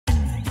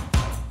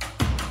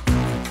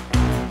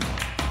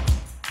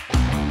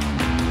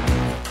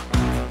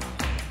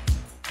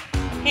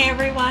Hey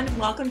everyone,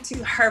 welcome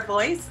to Her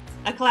Voice,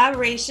 a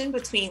collaboration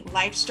between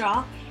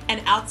LifeStraw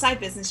and Outside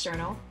Business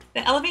Journal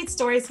that elevates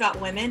stories about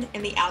women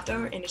in the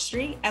outdoor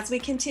industry as we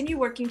continue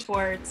working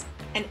towards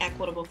an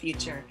equitable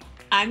future.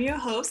 I'm your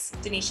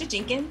host, Denisha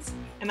Jenkins,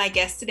 and my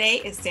guest today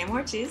is Sam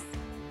Ortiz.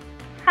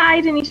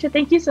 Hi, Denisha.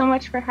 Thank you so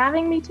much for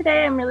having me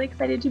today. I'm really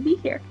excited to be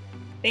here.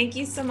 Thank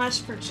you so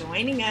much for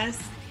joining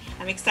us.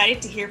 I'm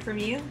excited to hear from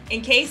you.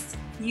 In case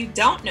you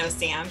don't know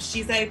Sam,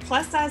 she's a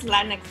plus-size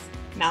Latinx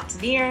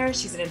mountaineer.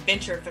 She's an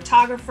adventure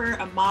photographer,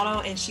 a model,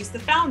 and she's the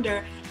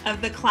founder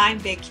of the Climb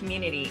Big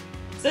community.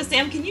 So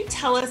Sam, can you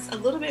tell us a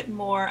little bit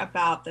more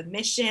about the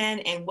mission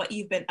and what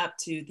you've been up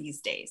to these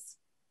days?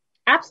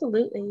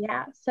 Absolutely,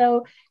 yeah.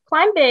 So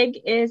Climb Big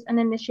is an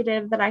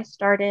initiative that I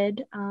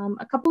started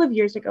a couple of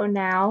years ago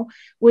now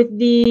with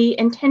the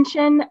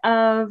intention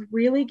of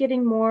really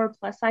getting more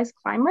plus-size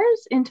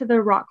climbers into the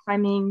rock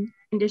climbing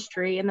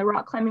industry and the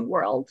rock climbing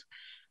world.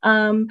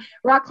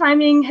 Rock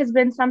climbing has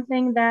been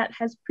something that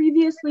has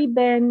previously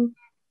been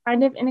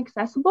kind of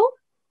inaccessible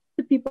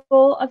to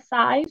people of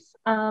size,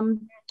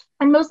 and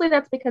mostly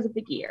that's because of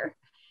the gear.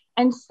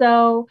 And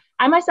so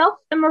I myself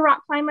am a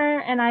rock climber,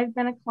 and I've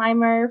been a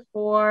climber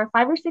for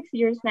 5 or 6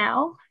 years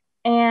now.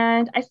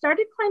 And I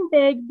started Climb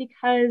Big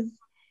because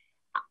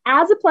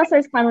as a plus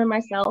size climber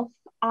myself,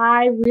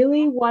 I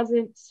really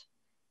wasn't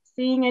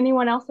seeing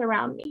anyone else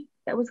around me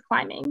that was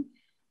climbing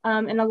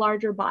in a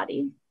larger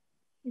body.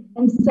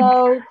 And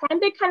so Climb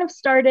Big kind of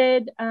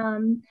started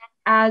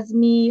as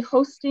me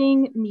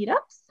hosting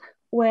meetups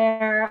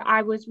where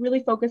I was really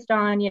focused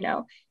on,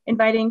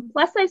 inviting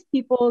plus size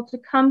people to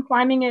come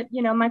climbing at,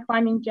 my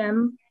climbing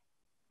gym.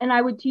 And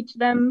I would teach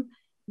them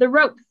the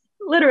ropes,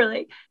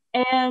 literally.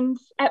 And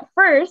at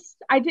first,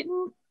 I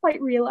didn't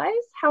quite realize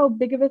how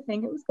big of a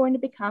thing it was going to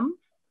become.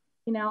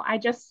 I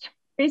just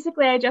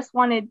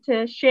wanted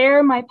to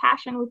share my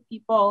passion with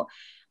people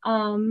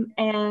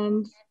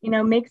and,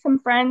 make some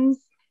friends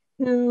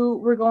who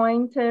were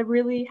going to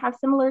really have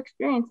similar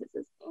experiences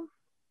as me.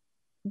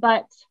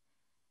 But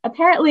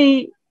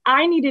apparently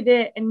I needed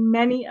it and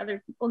many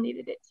other people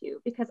needed it too,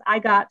 because I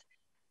got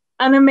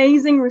an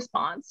amazing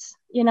response.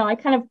 I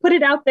kind of put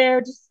it out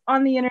there just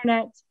on the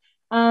internet,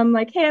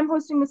 like, hey, I'm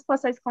hosting this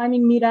plus size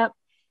climbing meetup.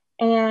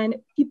 And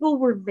people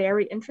were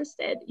very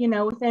interested.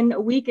 Within a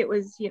week, it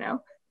was,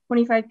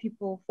 25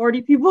 people,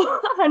 40 people,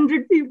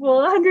 100 people,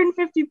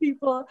 150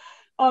 people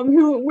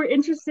who were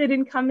interested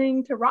in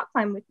coming to rock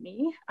climb with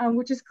me,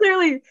 which is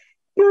clearly too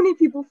many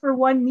people for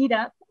one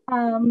meetup.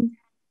 And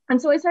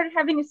so I started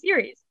having a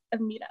series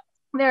of meetups.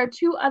 There are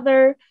 2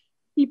 other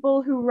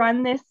people who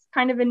run this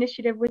kind of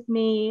initiative with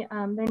me.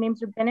 Their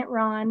names are Bennett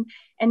Ron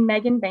and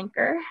Megan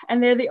Banker.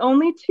 And they're the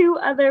only 2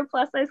 other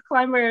plus size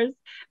climbers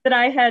that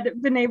I had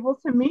been able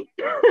to meet.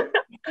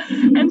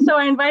 And so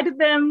I invited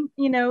them,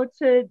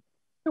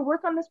 to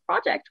work on this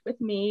project with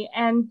me.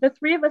 And the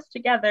 3 of us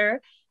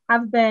together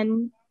have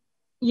been,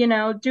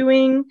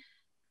 doing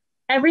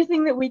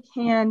everything that we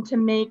can to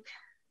make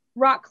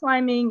rock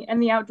climbing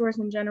and the outdoors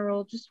in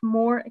general just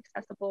more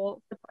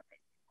accessible to plus size.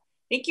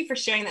 Thank you for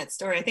sharing that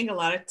story. I think a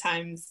lot of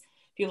times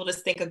people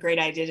just think a great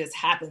idea just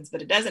happens,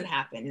 but it doesn't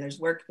happen. There's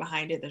work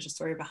behind it. There's a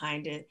story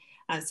behind it.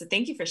 So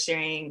thank you for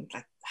sharing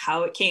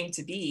how it came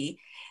to be.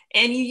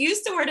 And you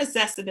used the word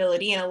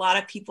accessibility, and a lot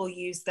of people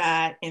use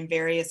that in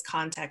various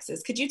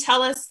contexts. Could you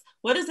tell us,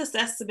 what does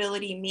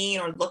accessibility mean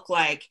or look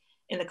like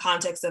in the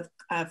context of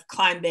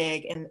Climb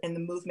Big and the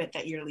movement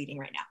that you're leading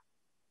right now?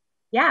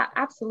 Yeah,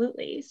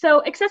 absolutely.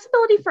 So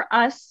accessibility for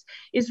us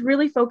is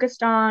really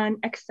focused on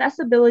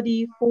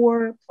accessibility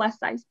for plus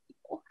size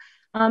people.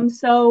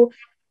 So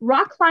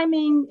rock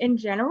climbing in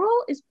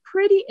general is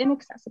pretty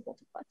inaccessible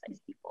to plus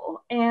size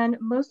people. And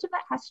most of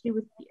that has to do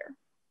with gear.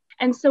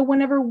 And so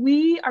whenever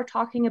we are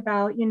talking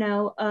about,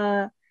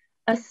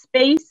 a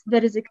space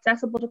that is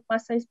accessible to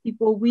plus size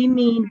people, we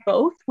mean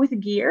both with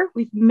gear.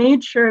 We've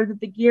made sure that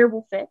the gear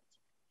will fit,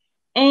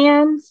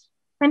 and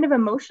kind of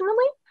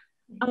emotionally,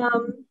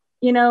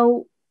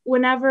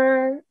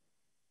 whenever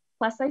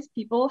plus size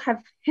people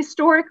have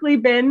historically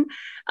been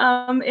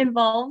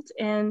involved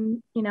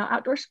in,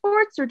 outdoor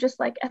sports or just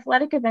like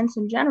athletic events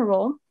in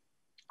general,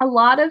 a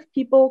lot of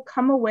people have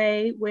come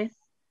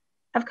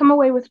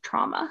away with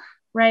trauma,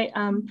 right?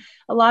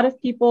 A lot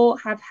of people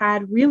have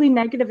had really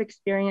negative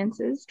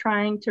experiences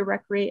trying to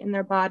recreate in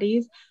their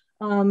bodies,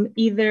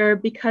 either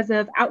because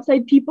of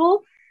outside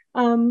people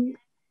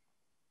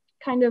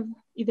kind of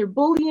either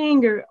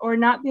bullying or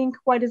not being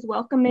quite as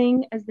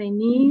welcoming as they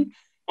need,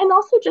 and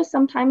also just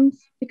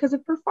sometimes because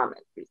of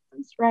performance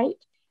reasons, right?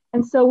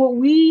 And so what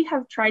we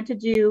have tried to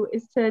do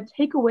is to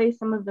take away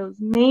some of those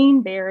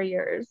main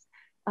barriers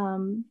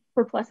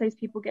for plus size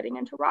people getting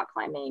into rock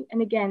climbing.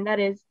 And again, that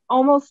is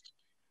almost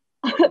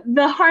whether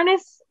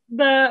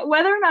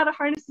or not a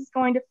harness is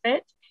going to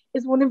fit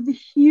is one of the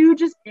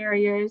hugest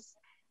barriers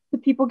to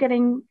people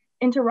getting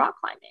into rock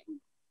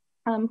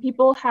climbing.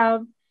 People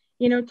have,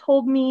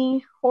 told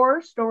me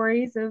horror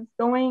stories of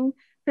going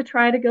to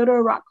try to go to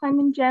a rock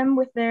climbing gym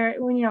with a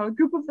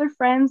group of their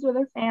friends or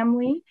their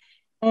family,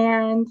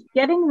 and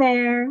getting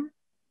there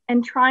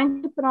and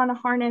trying to put on a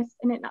harness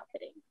and it not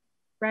fitting,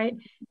 right?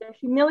 They're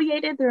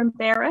humiliated, they're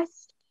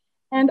embarrassed.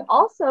 And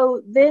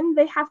also then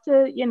they have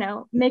to,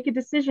 make a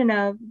decision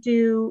of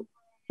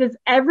does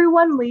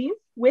everyone leave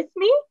with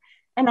me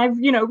and I've,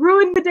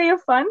 ruined the day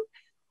of fun?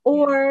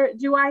 Or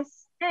do I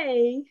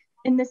stay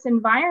in this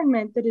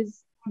environment that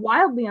is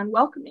wildly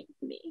unwelcoming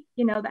to me,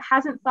 that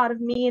hasn't thought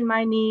of me and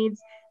my needs,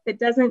 that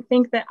doesn't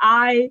think that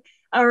I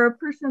or a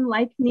person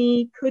like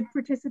me could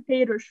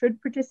participate or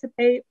should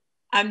participate?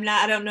 I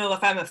don't know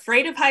if I'm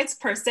afraid of heights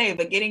per se,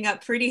 but getting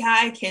up pretty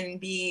high can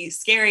be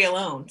scary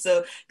alone.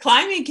 So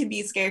climbing can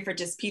be scary for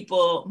just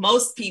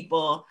most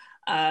people.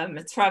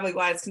 It's probably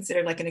why it's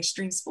considered like an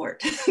extreme sport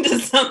to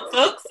some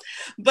folks.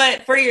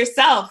 But for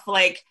yourself,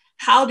 like,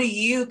 how do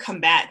you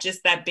combat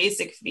just that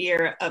basic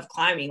fear of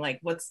climbing? Like,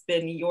 what's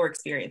been your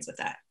experience with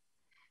that?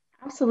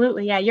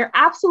 Absolutely. Yeah, you're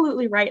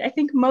absolutely right. I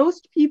think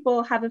most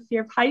people have a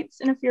fear of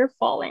heights and a fear of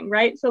falling,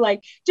 right? So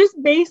like just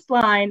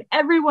baseline,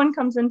 everyone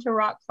comes into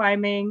rock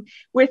climbing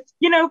with,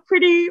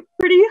 pretty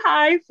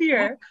high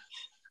fear.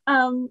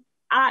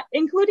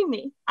 Including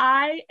me.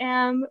 I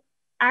am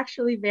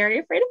actually very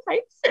afraid of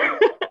heights,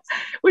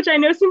 which I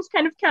know seems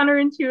kind of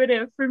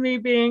counterintuitive for me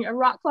being a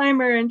rock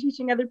climber and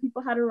teaching other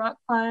people how to rock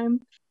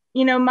climb.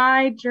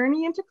 My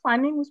journey into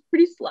climbing was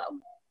pretty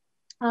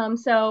slow.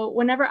 So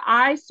whenever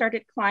I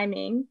started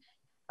climbing,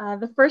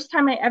 the first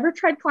time I ever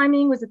tried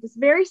climbing was at this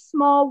very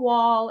small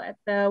wall at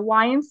the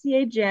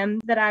YMCA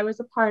gym that I was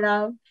a part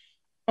of.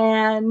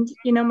 And,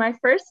 my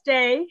first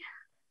day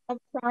of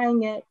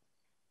trying it,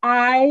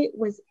 I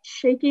was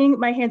shaking.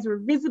 My hands were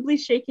visibly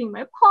shaking.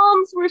 My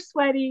palms were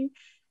sweaty.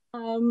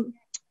 And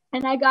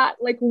I got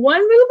like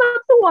one move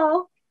up the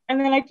wall and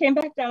then I came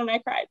back down and I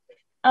cried.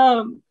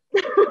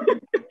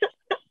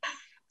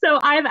 So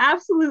I've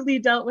absolutely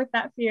dealt with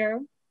that fear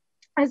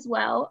as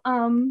well.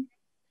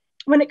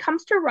 When it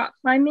comes to rock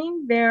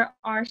climbing, there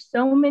are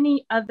so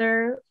many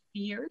other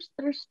fears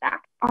that are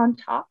stacked on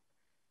top,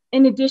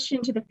 in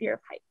addition to the fear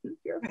of heights and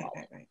fear of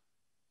falling. Right.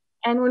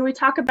 And when we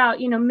talk about,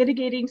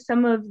 mitigating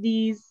some of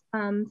these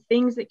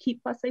things that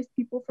keep plus size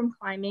people from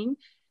climbing,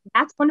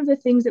 that's one of the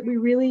things that we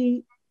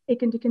really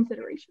take into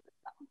consideration as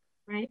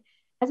well, right?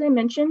 As I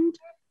mentioned,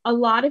 a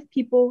lot of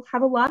people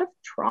have a lot of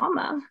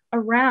trauma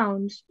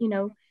around,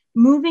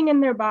 moving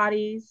in their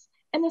bodies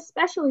and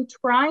especially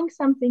trying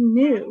something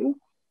new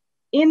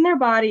in their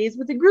bodies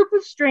with a group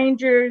of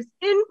strangers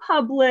in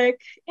public,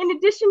 in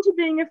addition to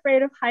being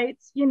afraid of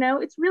heights.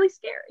 It's really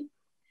scary.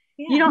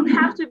 Yeah. You don't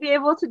have to be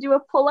able to do a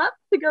pull-up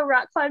to go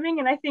rock climbing.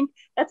 And I think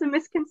that's a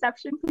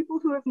misconception people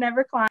who have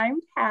never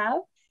climbed have.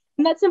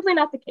 And that's simply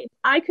not the case.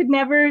 I could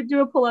never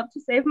do a pull-up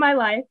to save my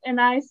life, and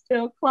I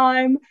still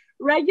climb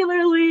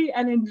regularly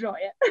and enjoy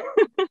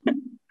it.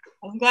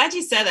 I'm glad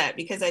you said that,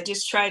 because I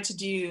just tried to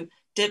do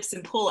dips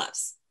and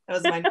pull-ups. That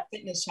was my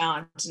fitness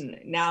challenge. And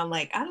now I'm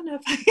like, I don't know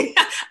if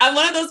I'm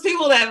one of those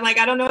people that I'm like,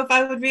 I don't know if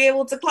I would be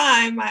able to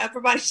climb. My upper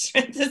body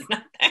strength is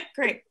not that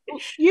great.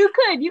 You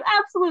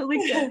absolutely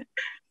could.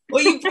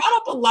 Well, you brought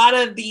up a lot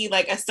of the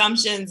like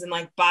assumptions and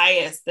like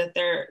bias that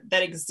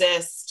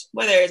exist,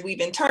 whether we've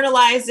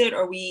internalized it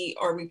or we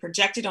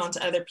project it onto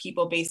other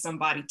people based on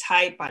body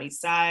type, body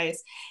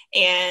size,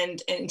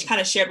 and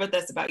kind of shared with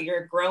us about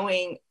your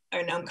growing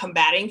and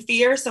combating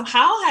fear. So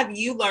how have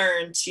you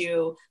learned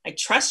to like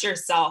trust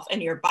yourself and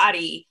your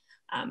body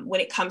when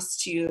it comes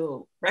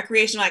to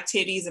recreational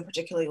activities, and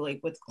particularly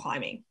like with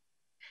climbing?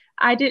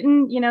 I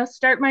didn't,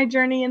 start my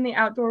journey in the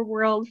outdoor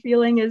world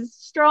feeling as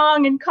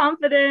strong and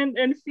confident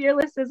and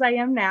fearless as I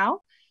am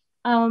now.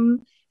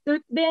 So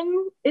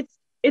then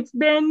it's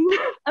been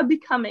a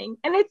becoming,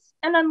 and it's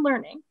an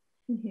unlearning.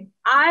 Mm-hmm.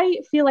 I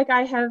feel like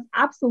I have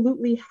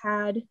absolutely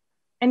had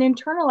and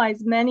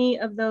internalized many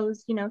of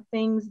those,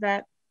 things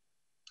that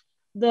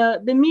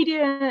the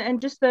media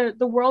and just the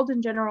world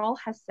in general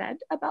has said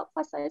about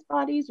plus size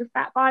bodies or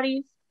fat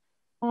bodies.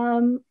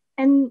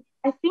 And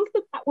I think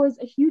that was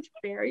a huge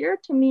barrier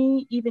to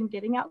me even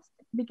getting out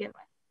to begin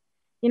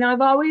with.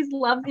 I've always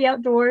loved the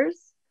outdoors.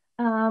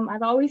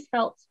 I've always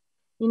felt,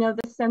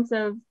 this sense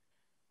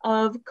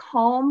of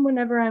calm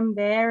whenever I'm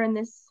there, and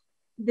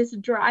this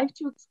drive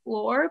to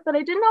explore, but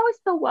I didn't always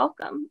feel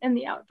welcome in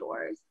the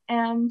outdoors.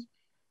 And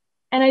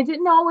I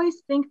didn't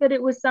always think that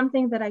it was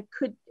something that I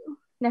could do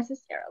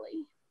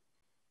necessarily.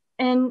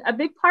 And a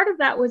big part of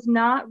that was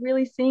not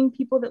really seeing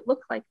people that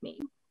look like me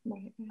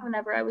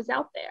whenever I was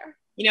out there.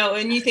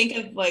 When you think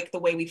of like the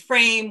way we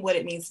frame what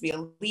it means to be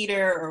a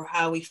leader, or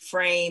how we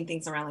frame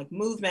things around like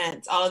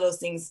movements, all of those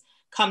things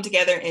come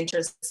together and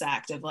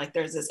intersect of like,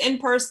 there's this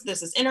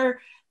inner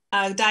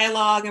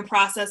dialogue and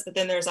process, but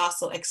then there's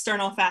also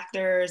external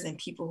factors and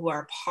people who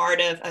are part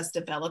of us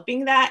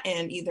developing that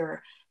in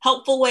either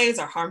helpful ways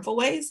or harmful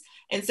ways.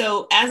 And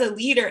so as a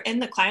leader in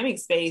the climbing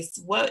space,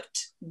 what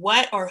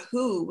or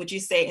who would you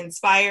say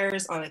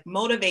inspires or like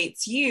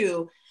motivates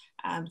you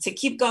to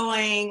keep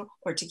going,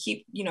 or to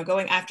keep,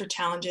 going after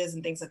challenges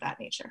and things of that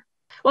nature?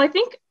 Well, I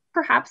think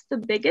perhaps the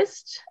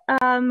biggest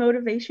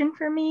motivation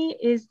for me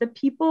is the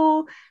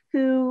people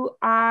who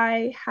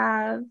I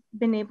have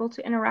been able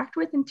to interact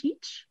with and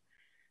teach.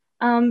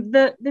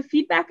 The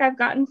feedback I've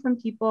gotten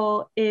from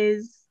people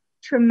is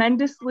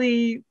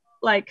tremendously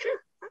like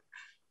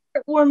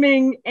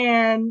heartwarming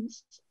and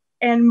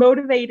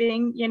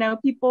motivating. You know,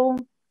 people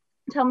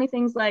tell me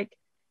things like,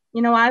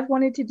 you know, I've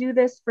wanted to do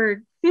this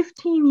for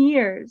 15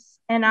 years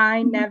and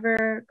I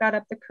never got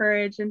up the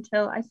courage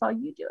until I saw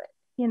you do it,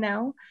 you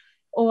know.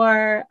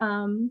 Or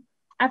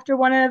after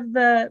one of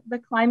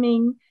the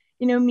climbing,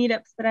 you know,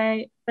 meetups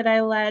that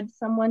I led,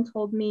 someone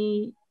told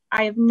me,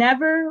 I have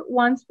never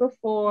once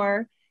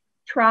before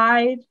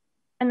tried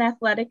an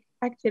athletic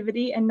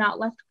activity and not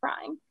left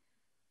crying.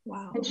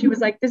 Wow. And she was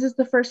like, this is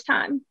the first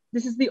time.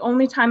 This is the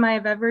only time I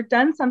have ever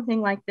done something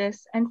like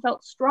this and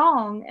felt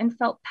strong and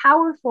felt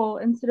powerful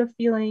instead of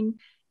feeling,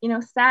 you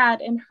know,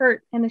 sad and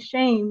hurt and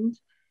ashamed.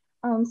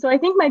 So I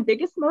think my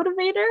biggest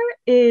motivator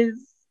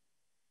is,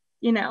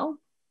 you know,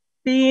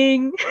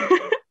 being,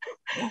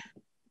 being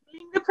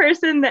the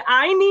person that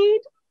I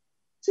need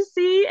to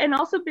see, and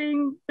also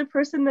being the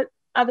person that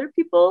other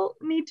people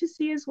need to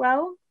see as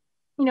well.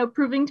 You know,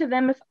 proving to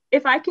them,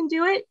 if I can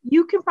do it,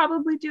 you can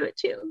probably do it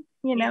too,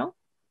 you know.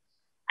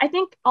 I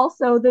think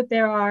also that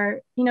there are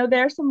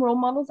some role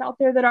models out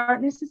there that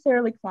aren't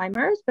necessarily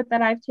climbers, but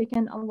that I've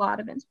taken a lot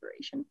of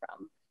inspiration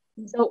from.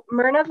 So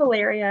Myrna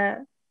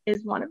Valeria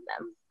is one of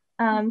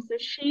them. So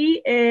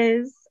she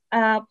is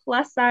a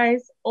plus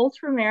size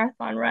ultra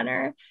marathon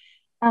runner.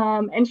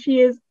 And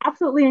she is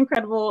absolutely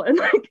incredible in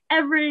like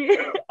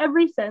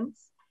every sense.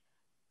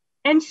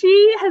 And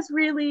she has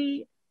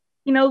really,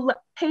 you know,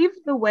 paved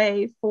the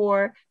way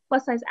for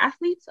plus size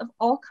athletes of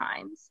all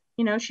kinds.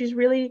 You know, she's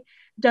really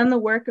done the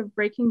work of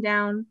breaking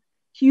down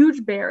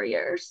huge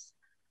barriers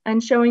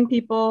and showing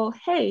people,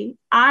 hey,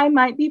 I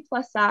might be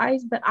plus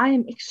size, but I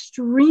am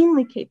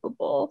extremely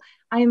capable.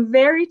 I am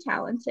very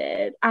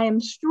talented. I am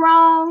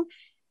strong.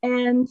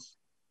 And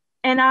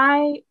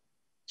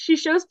she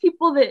shows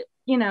people that,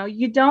 you know,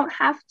 you don't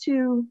have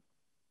to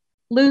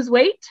lose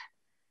weight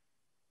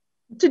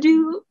to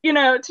do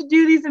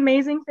these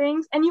amazing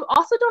things. And you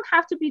also don't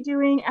have to be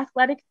doing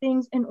athletic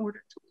things in order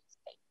to lose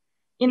weight.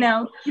 You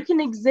know, you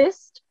can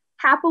exist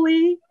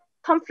happily,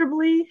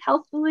 comfortably,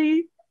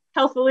 healthily,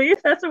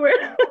 if that's a word,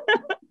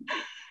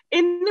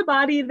 in the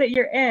body that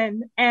you're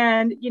in,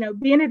 and, you know,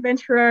 be an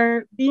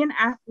adventurer, be an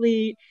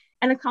athlete,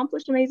 and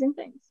accomplish amazing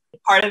things.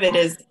 Part of it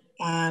is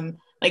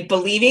like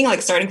believing,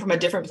 like starting from a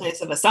different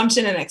place of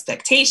assumption and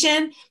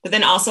expectation, but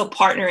then also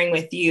partnering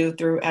with you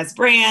through as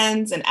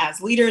brands and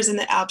as leaders in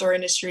the outdoor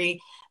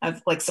industry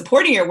of like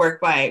supporting your work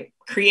by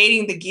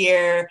creating the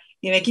gear,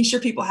 you know, making sure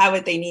people have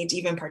what they need to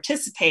even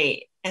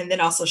participate, and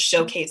then also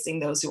showcasing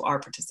those who are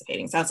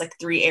participating. Sounds like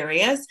 3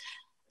 areas,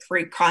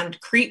 3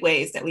 concrete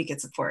ways that we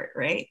could support,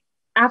 right?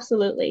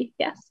 Absolutely.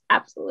 Yes,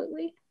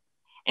 absolutely.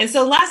 And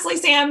so lastly,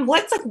 Sam,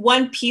 what's like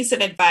one piece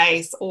of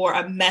advice or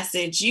a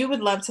message you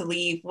would love to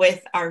leave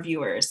with our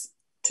viewers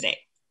today?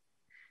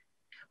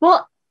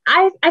 Well,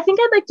 I think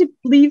I'd like to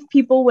leave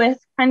people with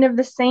kind of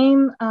the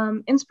same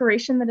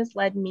inspiration that has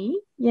led me.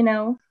 You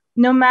know,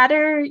 no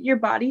matter your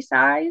body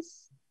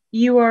size,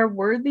 you are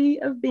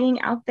worthy of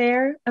being out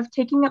there, of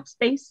taking up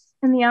space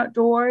in the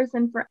outdoors,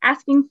 and for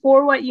asking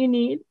for what you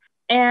need,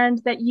 and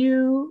that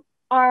you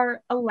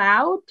are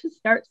allowed to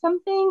start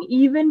something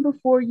even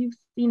before you've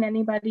seen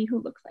anybody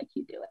who looks like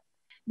you do it.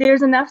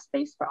 There's enough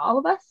space for all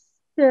of us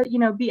to, you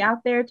know, be out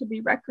there, to be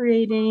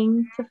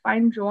recreating, to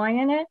find joy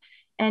in it.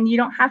 And you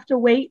don't have to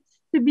wait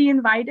to be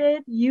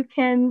invited. You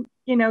can,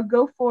 you know,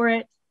 go for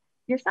it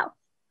yourself.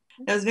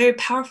 That was very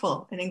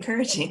powerful and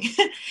encouraging.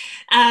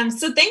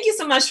 So thank you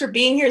so much for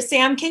being here,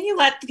 Sam. Can you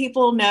let the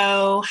people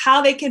know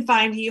how they can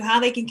find you, how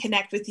they can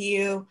connect with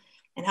you,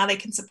 and how they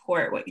can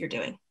support what you're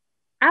doing?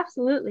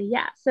 Absolutely,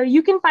 yeah. So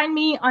you can find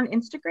me on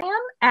Instagram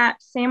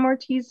at Sam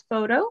Ortiz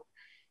Photo.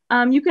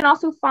 You can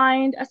also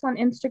find us on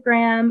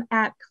Instagram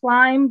at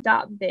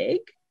climb.big.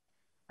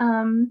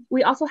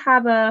 We also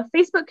have a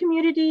Facebook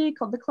community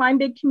called the Climb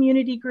Big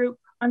Community Group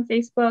on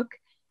Facebook,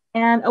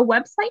 and a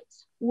website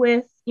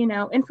with, you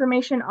know,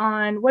 information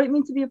on what it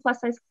means to be a plus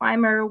size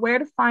climber, where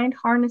to find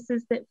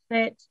harnesses that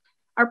fit,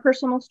 our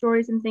personal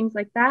stories and things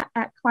like that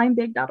at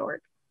climbbig.org.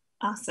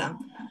 Awesome.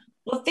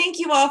 Well, thank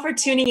you all for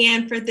tuning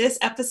in for this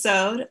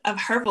episode of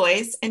Her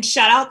Voice, and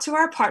shout out to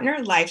our partner,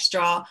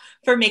 LifeStraw,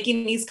 for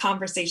making these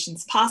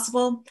conversations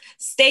possible.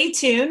 Stay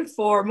tuned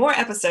for more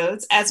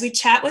episodes as we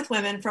chat with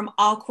women from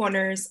all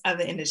corners of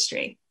the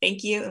industry.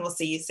 Thank you, and we'll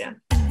see you soon.